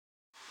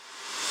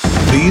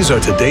These are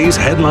today's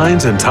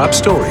headlines and top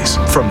stories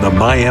from the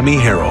Miami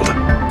Herald.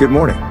 Good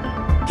morning.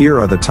 Here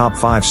are the top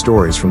 5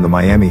 stories from the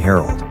Miami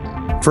Herald.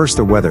 First,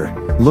 the weather.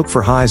 Look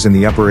for highs in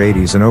the upper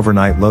 80s and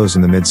overnight lows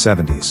in the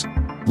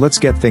mid-70s. Let's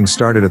get things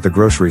started at the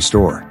grocery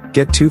store.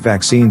 Get 2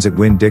 vaccines at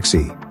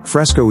Winn-Dixie,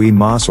 Fresco E.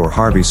 Moss or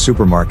Harvey's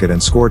Supermarket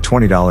and score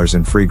 $20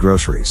 in free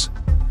groceries.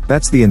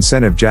 That's the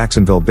incentive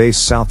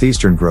Jacksonville-based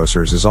Southeastern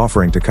Grocers is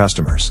offering to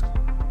customers.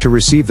 To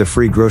receive the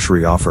free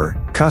grocery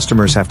offer,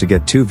 customers have to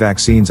get 2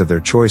 vaccines of their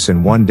choice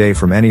in one day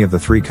from any of the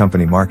 3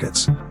 company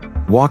markets.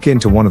 Walk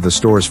into one of the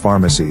store's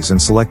pharmacies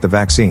and select the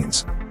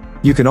vaccines.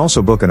 You can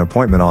also book an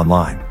appointment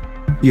online.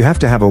 You have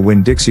to have a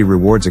Winn-Dixie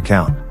Rewards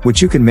account,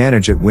 which you can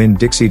manage at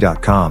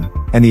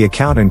winndixie.com, and the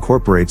account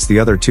incorporates the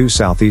other 2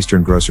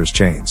 Southeastern Grocers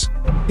chains.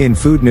 In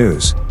food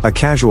news, a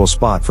casual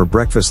spot for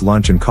breakfast,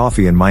 lunch and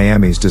coffee in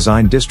Miami's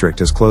Design District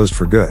has closed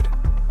for good.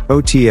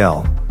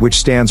 OTL, which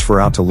stands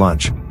for Out to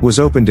Lunch, was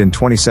opened in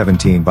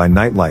 2017 by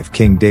nightlife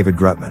king David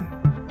Grutman.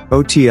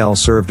 OTL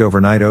served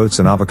overnight oats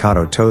and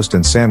avocado toast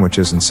and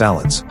sandwiches and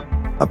salads.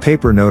 A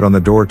paper note on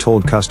the door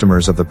told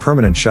customers of the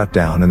permanent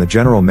shutdown, and the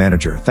general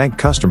manager thanked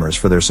customers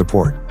for their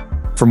support.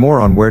 For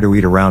more on where to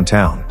eat around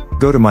town,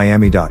 go to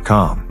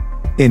miami.com.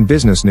 In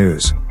business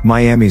news,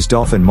 Miami's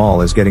Dolphin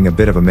Mall is getting a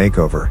bit of a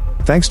makeover,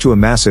 thanks to a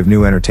massive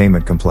new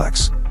entertainment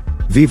complex.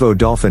 Vivo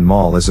Dolphin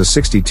Mall is a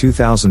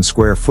 62,000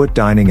 square foot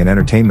dining and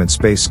entertainment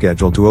space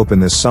scheduled to open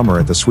this summer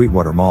at the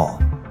Sweetwater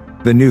Mall.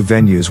 The new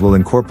venues will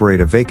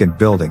incorporate a vacant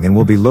building and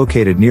will be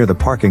located near the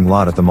parking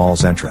lot at the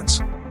mall's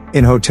entrance.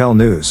 In hotel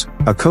news,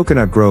 a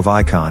Coconut Grove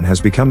icon has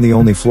become the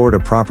only Florida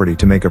property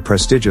to make a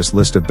prestigious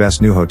list of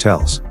best new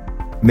hotels.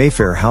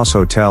 Mayfair House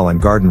Hotel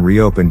and Garden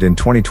reopened in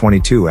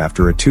 2022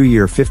 after a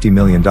 2-year $50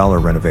 million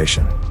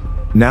renovation.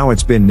 Now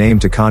it's been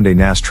named to Condé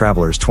Nast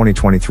Traveler's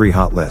 2023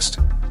 hot list.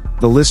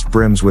 The list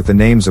brims with the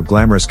names of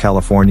glamorous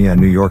California and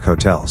New York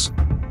hotels.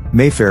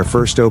 Mayfair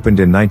first opened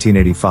in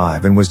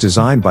 1985 and was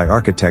designed by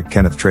architect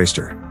Kenneth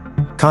Traister.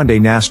 Condé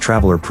Nast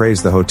Traveler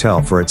praised the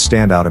hotel for its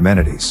standout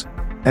amenities.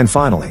 And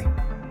finally,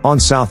 on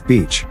South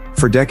Beach,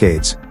 for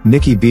decades,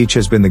 Nikki Beach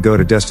has been the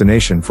go-to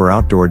destination for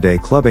outdoor day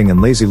clubbing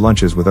and lazy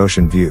lunches with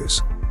ocean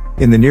views.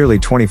 In the nearly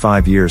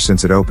 25 years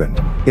since it opened,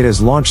 it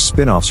has launched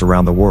spin-offs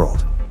around the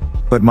world.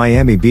 But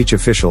Miami Beach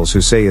officials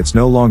who say it's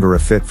no longer a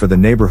fit for the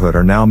neighborhood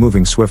are now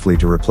moving swiftly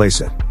to replace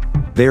it.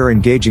 They are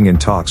engaging in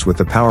talks with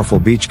the powerful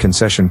beach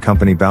concession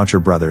company Boucher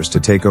Brothers to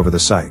take over the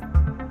site.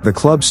 The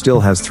club still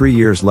has 3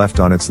 years left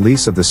on its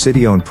lease of the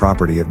city-owned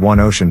property at One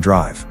Ocean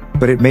Drive,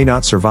 but it may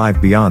not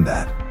survive beyond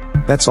that.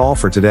 That's all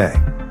for today.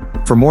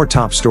 For more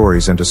top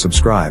stories and to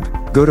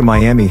subscribe, go to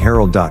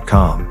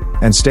miamiherald.com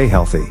and stay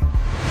healthy.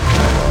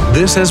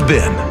 This has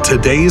been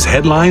today's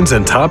headlines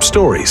and top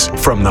stories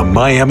from the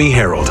Miami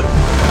Herald.